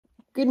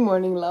Good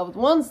morning, loved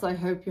ones. I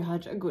hope you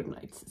had a good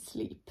night's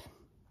sleep.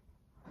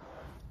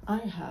 I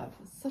have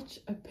such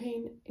a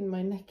pain in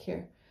my neck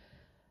here,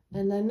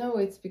 and I know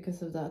it's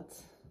because of that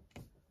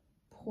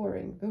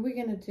pouring, but we're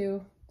gonna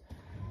do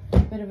a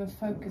bit of a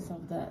focus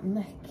of the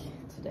neck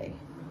today.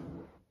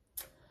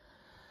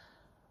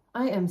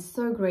 I am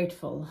so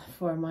grateful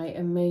for my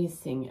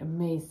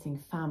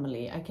amazing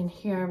family. I can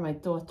hear my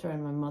daughter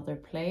and my mother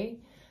play,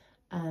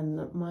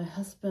 and my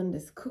husband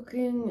is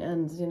cooking,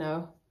 and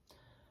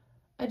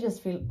I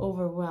just feel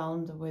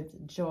overwhelmed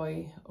with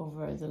joy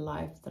over the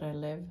life that I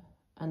live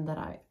and that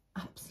I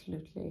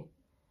absolutely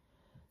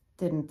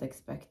didn't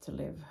expect to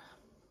live.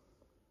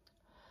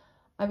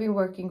 I've been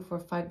working for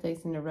 5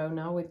 days in a row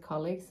now with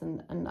colleagues,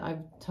 and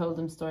I've told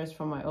them stories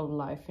from my old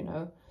life,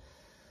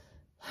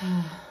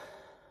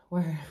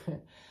 where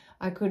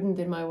I couldn't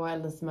in my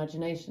wildest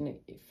imagination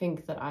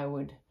think that I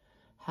would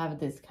have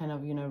this kind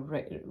of,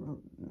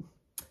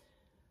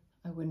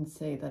 I wouldn't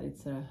say that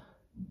it's a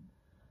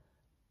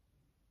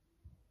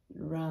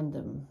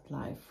random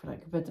life,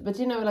 but with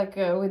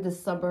the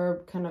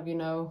suburb kind of,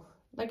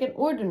 like an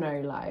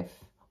ordinary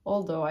life,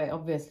 although I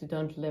obviously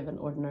don't live an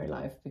ordinary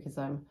life because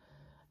I'm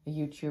a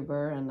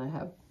YouTuber and I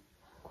have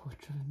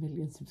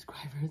 250,000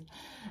 subscribers,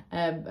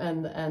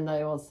 and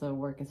I also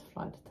work as a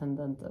flight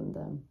attendant,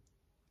 and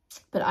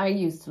but I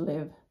used to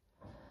live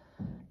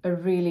a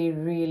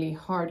really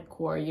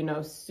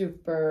hardcore,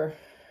 super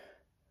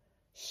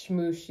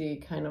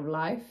schmooshy kind of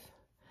life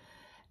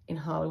in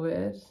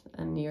Hollywood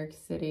and New York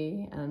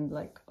City and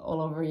like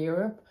all over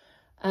Europe,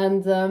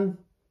 and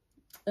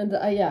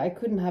I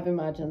couldn't have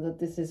imagined that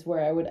this is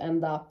where I would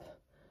end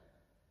up.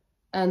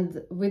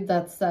 And with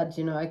that said,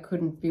 I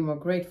couldn't be more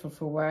grateful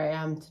for where I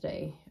am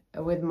today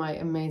with my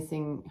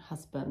amazing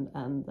husband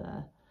and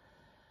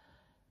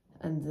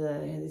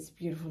this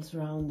beautiful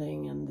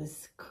surrounding and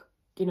this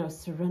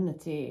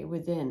serenity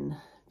within,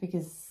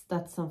 because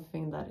that's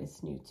something that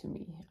is new to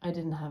me. I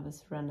didn't have a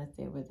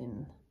serenity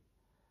within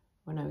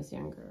when I was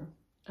younger,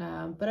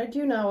 but I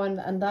do now,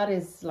 and that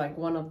is like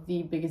one of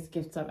the biggest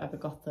gifts I've ever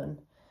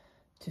gotten,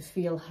 to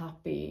feel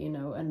happy,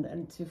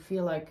 and to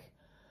feel like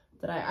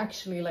that I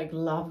actually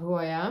love who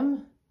I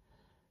am.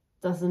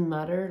 Doesn't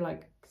matter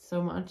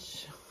so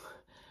much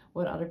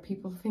what other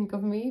people think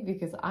of me,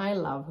 because I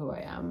love who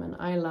I am and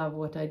I love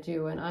what I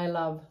do, and I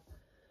love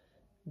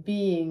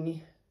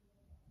being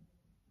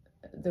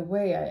the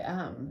way I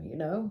am,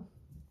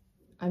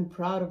 I'm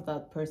proud of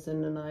that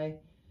person, and I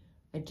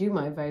do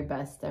my very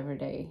best every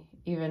day,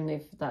 even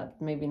if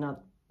that maybe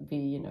not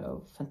be,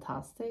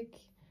 fantastic.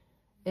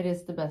 It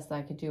is the best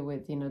I could do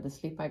with, the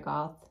sleep I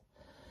got,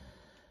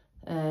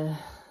 the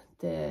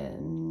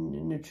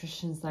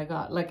nutritions I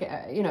got,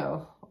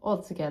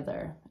 all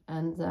together.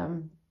 And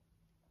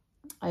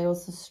I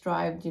also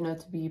strived,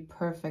 to be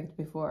perfect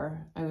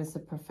before. I was a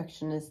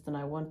perfectionist and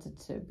I wanted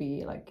to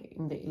be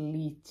in the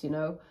elite,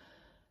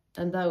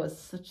 and that was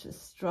such a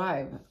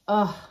strive.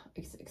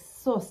 It's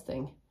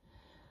exhausting.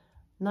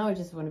 Now I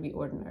just want to be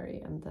ordinary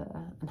and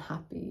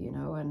happy,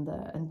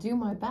 and do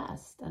my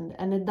best,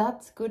 and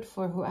that's good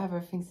for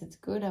whoever thinks it's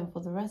good, and for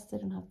the rest they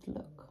don't have to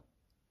look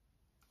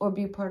or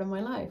be part of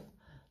my life.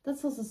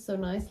 That's also so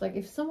nice.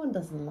 If someone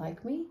doesn't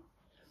like me,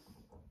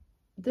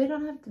 they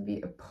don't have to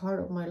be a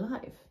part of my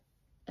life.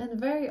 And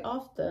very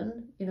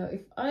often,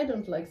 if I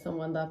don't like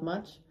someone that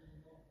much,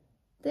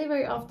 they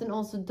very often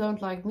also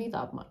don't like me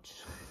that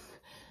much.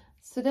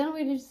 So then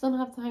we just don't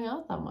have to hang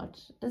out that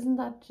much. Isn't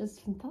that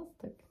just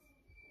fantastic?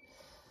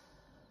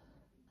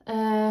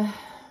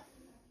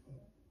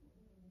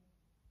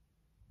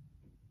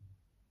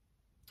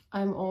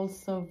 I'm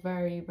also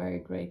very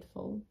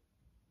grateful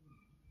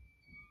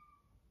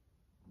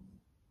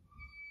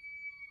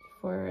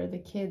for the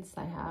kids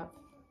I have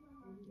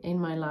in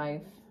my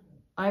life.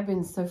 I've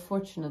been so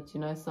fortunate,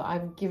 so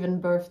I've given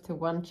birth to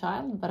one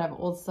child, but I've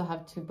also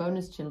have 2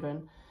 bonus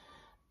children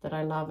that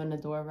I love and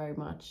adore very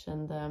much,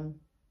 and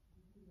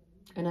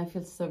I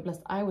feel so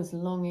blessed. I was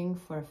longing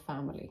for a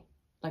family,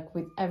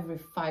 with every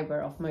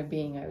fiber of my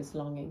being. I was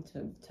longing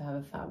to have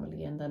a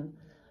family, and then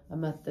I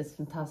met this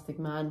fantastic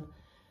man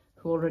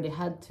who already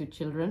had 2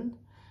 children,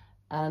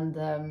 and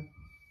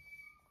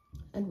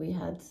we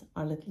had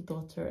our little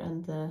daughter,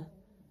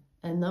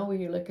 and now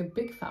we're a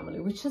big family,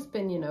 which has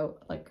been,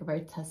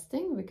 very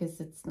testing, because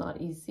it's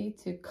not easy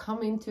to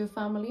come into a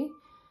family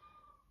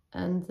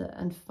and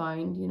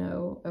find,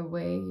 a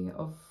way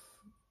of,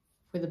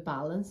 with a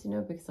balance,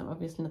 because I'm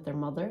obviously not their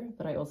mother,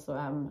 but I also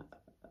am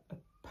a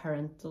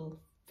parental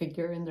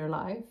figure in their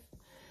life,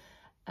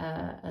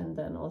 and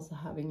then also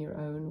having your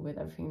own with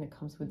everything that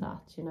comes with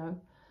that,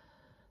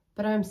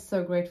 But I'm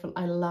so grateful.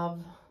 I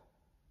love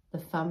the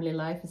family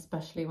life,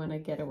 especially when I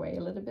get away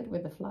a little bit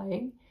with the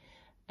flying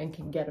and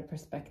can get a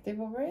perspective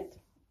over it,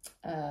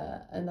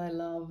 and I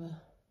love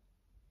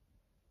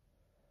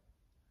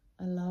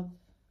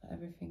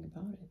everything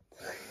about it.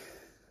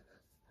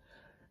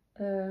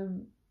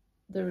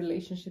 The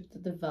relationship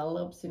that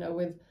develops,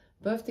 with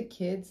both the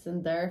kids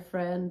and their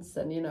friends,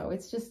 and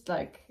it's just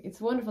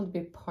it's wonderful to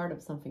be part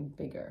of something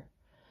bigger.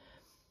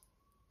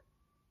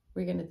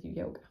 We're gonna do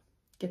yoga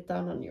Get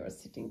down on your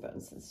sitting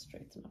bones and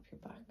straighten up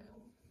your back.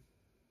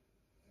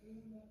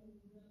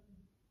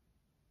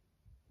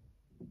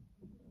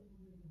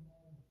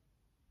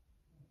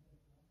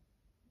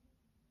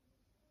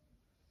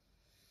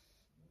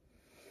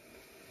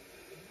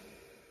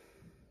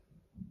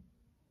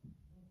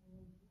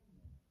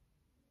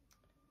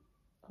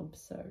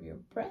 Observe your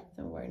breath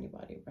and where in your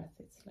body breath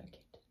is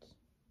located.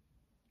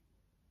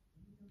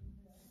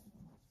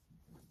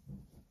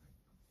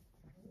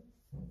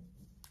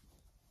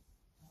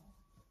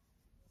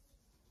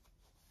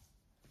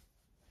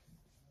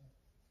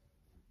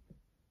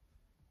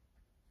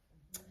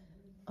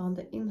 On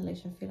the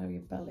inhalation, feel how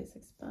your belly is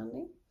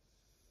expanding.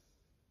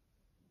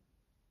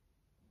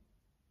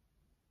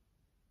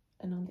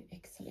 And on the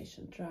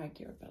exhalation, drag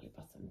your belly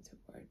button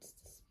towards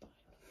the spine.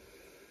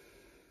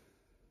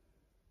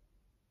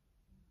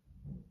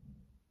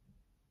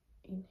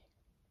 Inhale.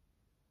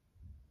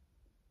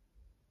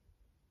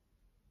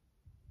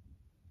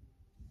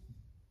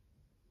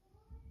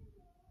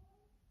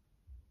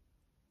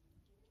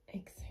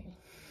 Exhale.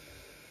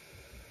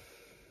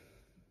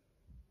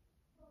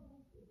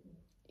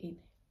 Inhale.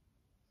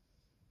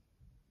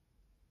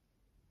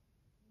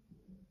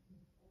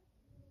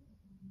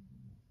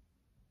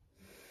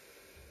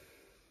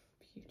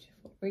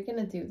 Beautiful. We're going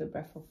to do the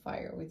breath of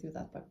fire. We do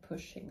that by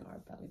pushing our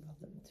belly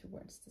button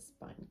towards the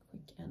spine,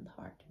 quick and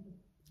hard.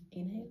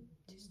 Inhale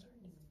to start.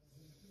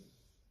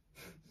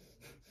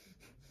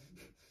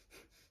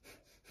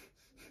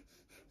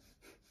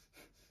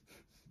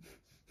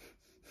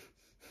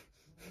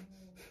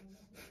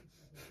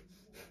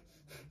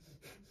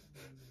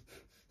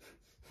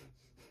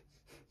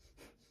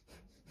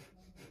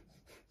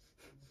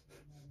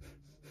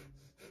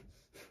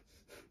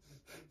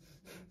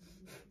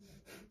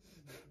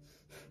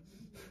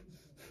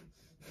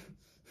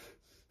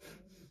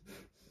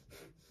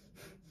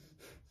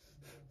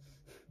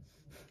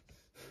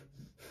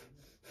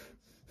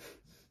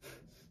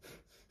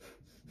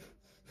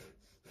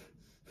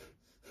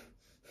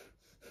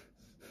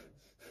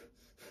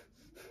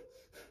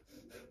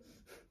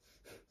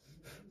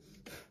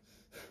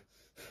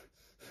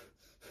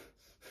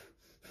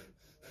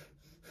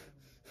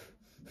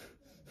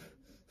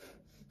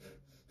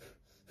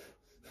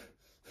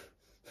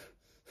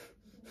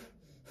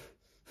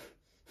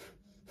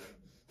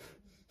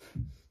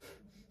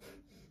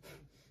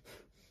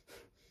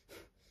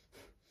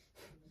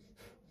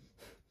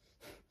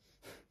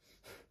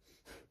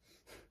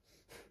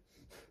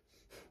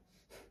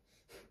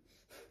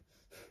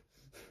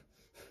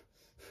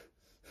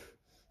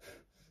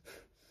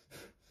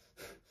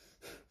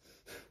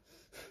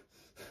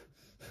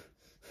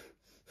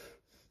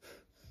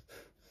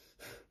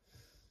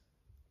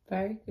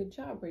 Very good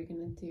job. We're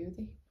going to do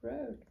the hip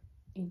roll.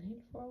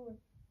 Inhale forward.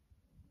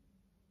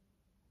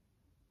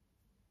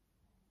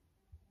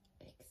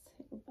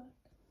 Exhale back.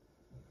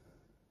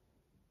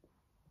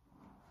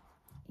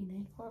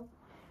 Inhale forward.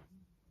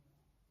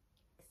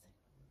 Exhale.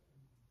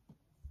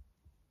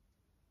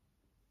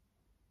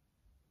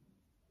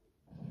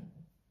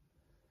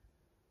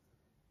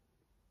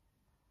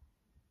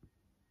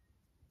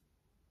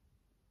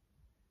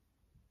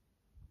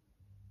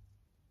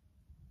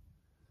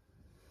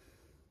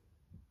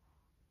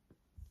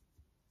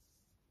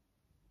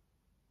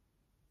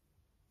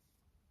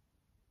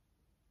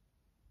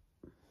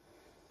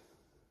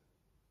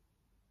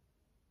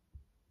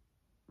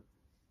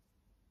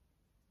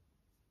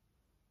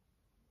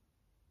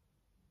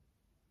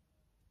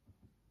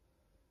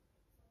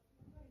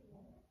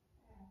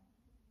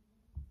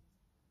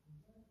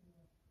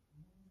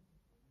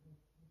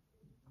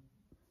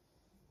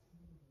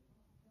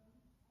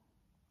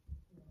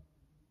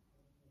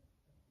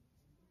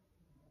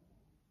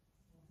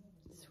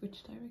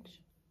 Switch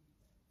direction.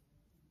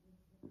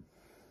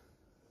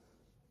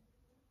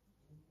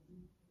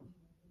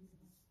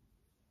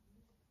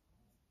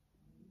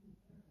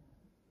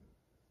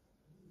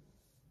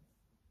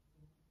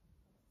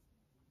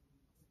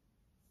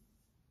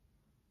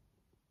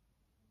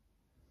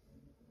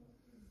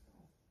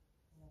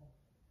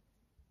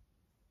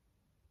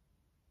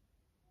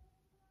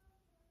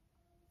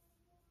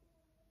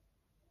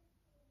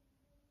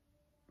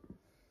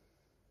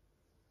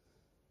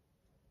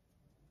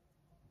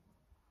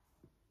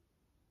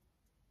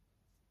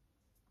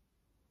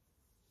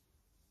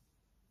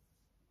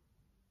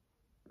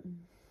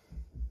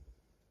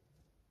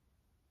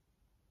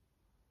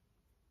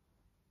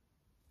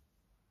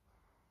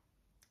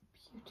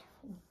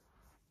 Beautiful.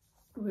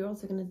 We're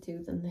also going to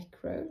do the neck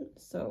roll.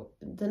 So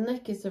the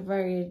neck is a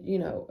very,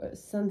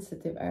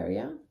 sensitive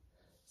area.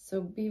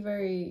 So be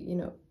very,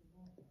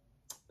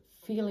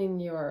 feeling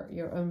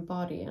your own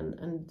body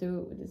and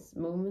do this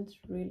movement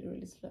really,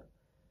 really slow.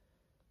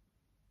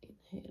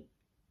 Inhale,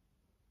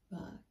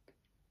 back,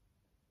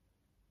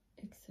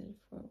 exhale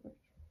forward.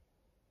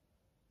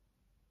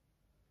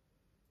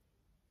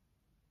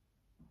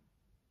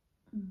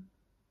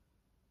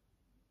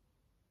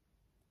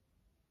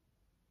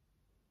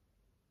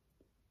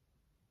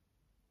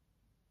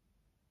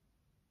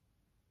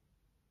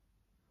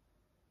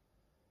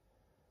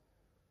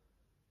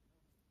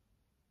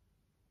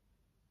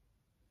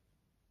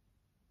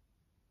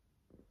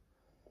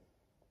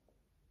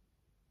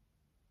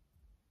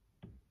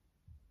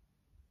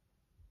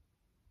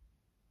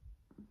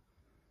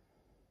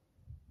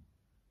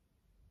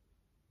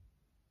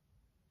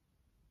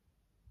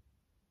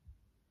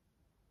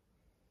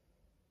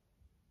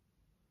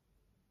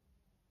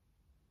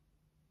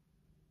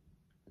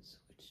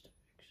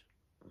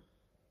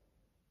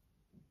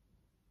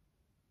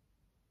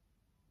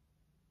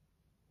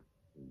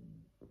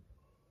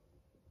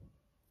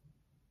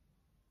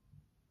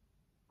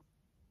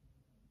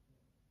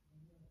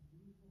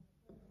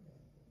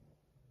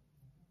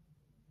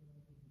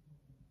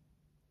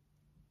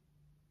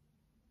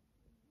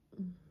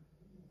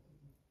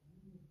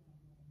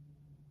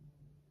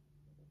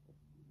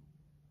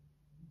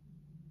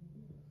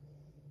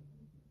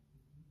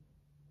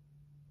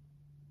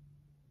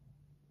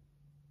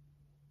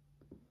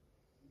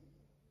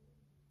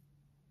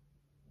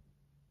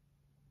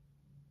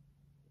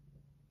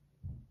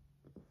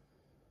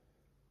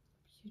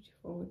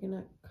 Beautiful. We're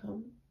gonna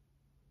come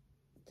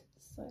to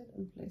the side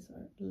and place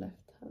our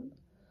left hand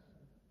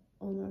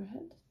on our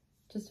head.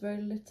 Just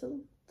very little,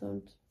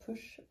 don't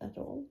push at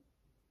all.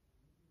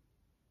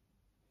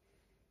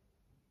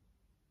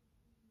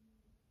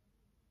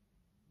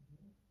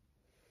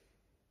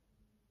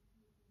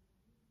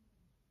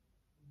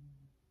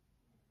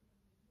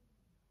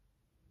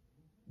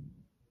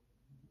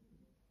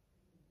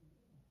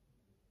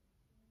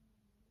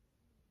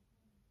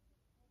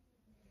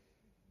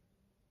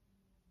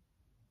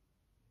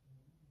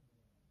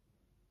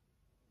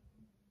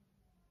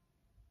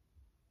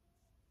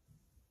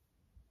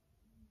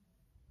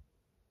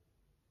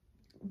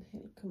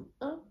 Inhale, come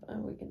up,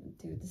 and we're going to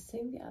do the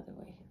same the other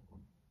way.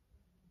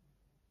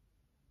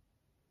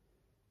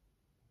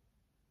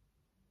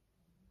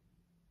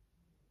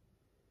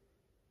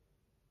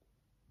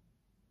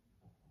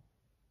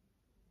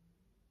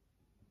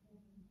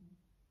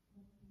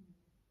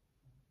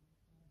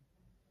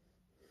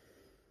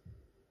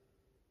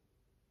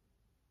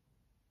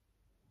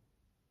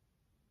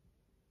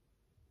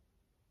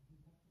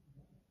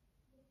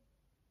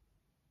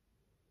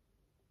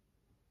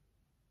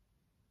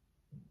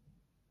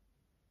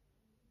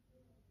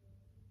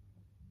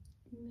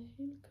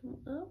 Inhale, come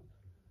up.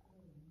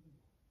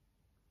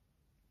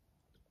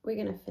 We're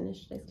going to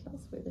finish this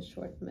class with a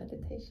short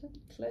meditation.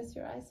 Close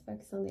your eyes,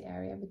 focus on the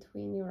area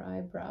between your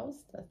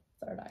eyebrows, the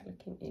third eye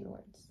looking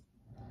inwards.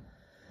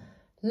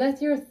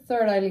 Let your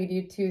third eye lead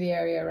you to the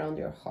area around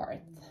your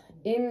heart.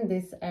 In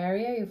this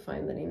area, you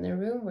find an inner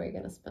room where you're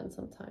going to spend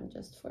some time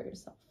just for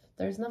yourself.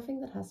 There's nothing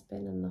that has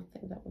been and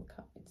nothing that will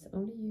come. It's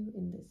only you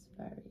in this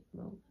very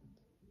moment.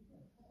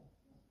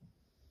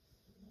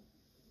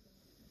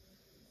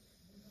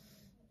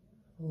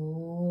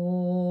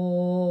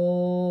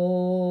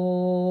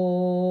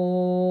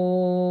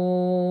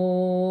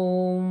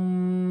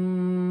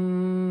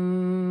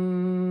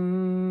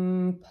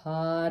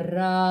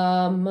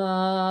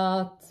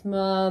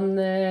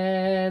 Paramatmane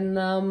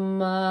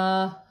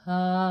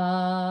namaha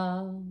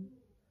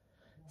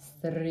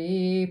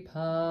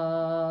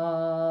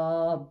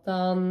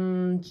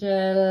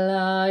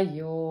Sripadanjala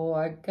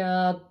yoga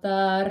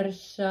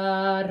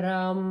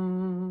darsharam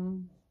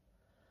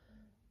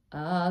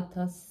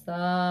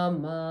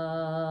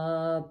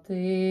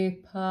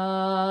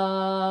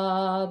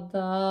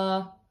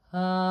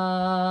Atasamadipadaha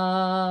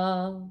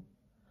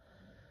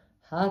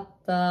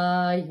Hatha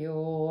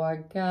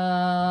yoga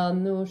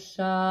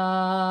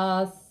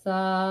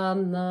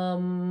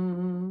nushasanam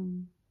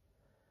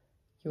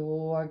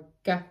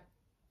yoga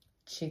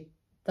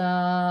chitta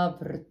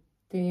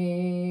vritti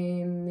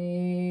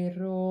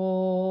nirodha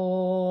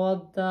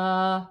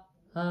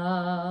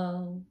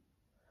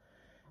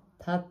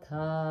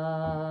Tata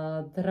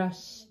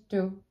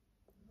drashtu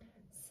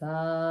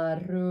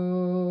sarupe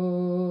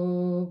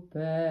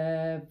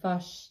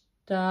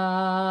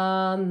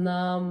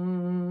vashtanam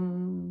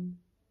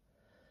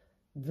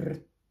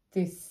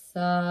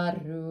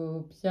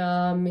vrittisarubhya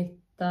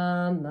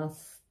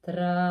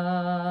mittanastra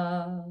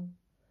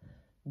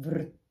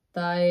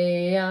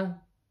vrittaya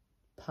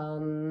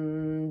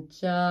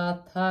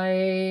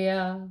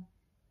panjataya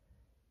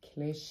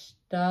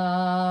klishta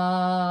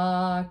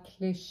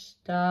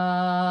klishta.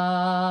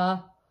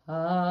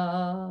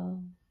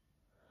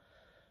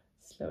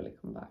 Slowly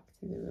come back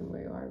to the room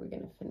where you are. We're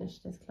going to finish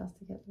this class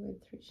together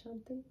with 3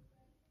 Shanti.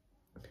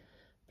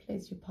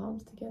 Place your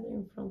palms together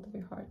in front of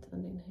your heart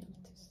and inhale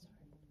to start.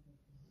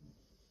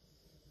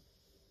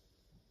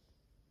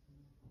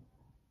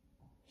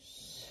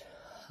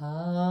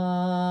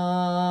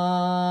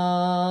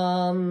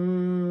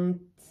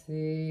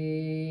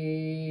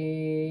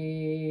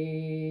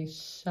 Shanti,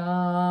 Shanti,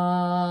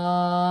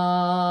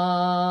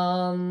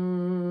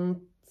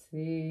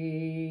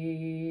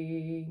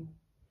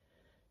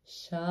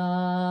 Shanti.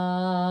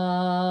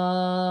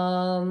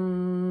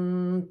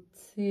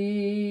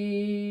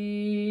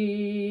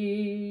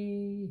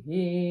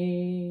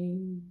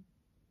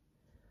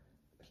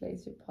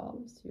 Place your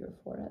palms to your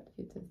forehead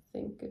for you to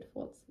think good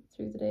thoughts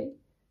through the day,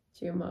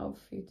 to your mouth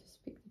for you to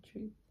speak the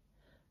truth,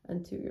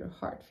 and to your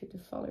heart for you to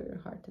follow your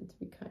heart and to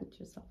be kind to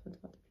yourself and to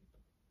other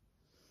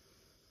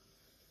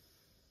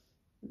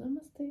people.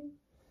 Namaste.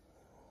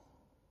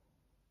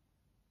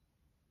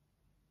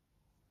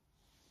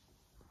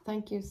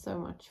 Thank you so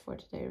much for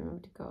today.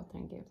 Remember to go.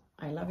 Thank you.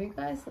 I love you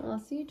guys, and I'll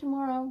see you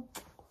tomorrow.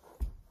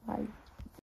 Bye.